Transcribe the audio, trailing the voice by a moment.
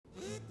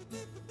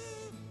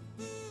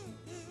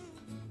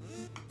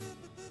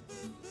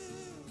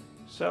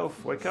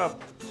Soph, wake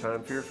up.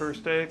 Time for your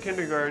first day of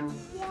kindergarten.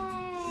 Yay!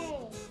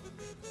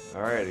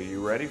 Alright, are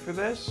you ready for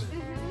this?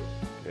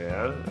 Mm-hmm.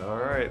 Yeah?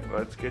 Alright,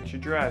 let's get you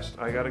dressed.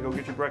 I gotta go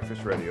get your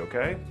breakfast ready,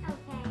 okay? Okay.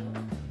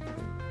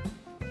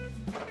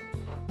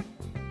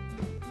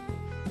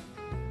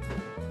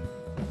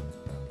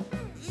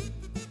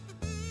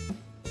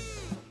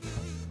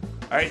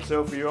 Alright,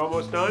 Soph, are you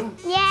almost done?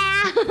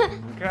 Yeah!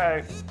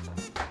 Okay.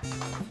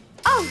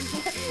 Oh!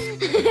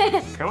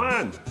 Come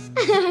on!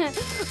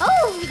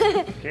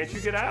 Oh! Can't you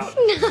get out?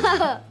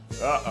 No!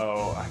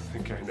 Uh-oh, I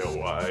think I know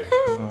why.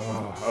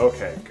 Oh,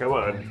 okay, come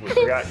on. We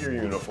forgot your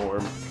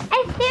uniform.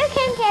 I still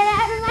can't get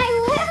out of my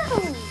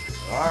room!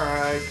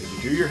 Alright, did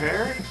you do your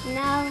hair?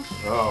 No.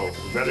 Oh,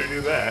 we better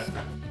do that.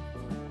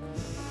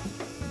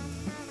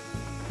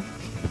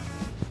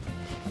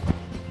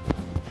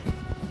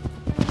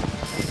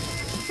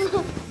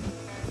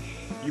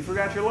 You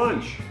forgot your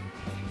lunch.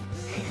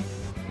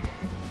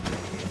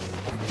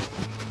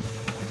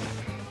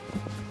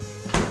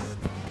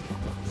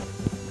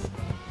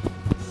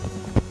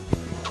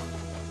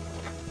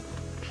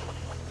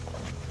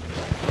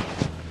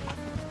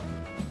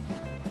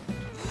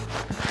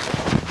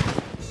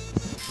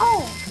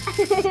 Oh!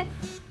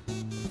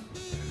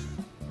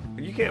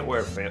 You can't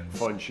wear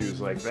fun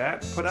shoes like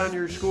that. Put on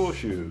your school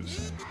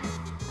shoes.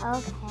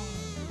 Okay.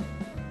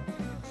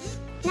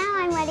 Now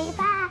I'm ready.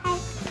 Bye!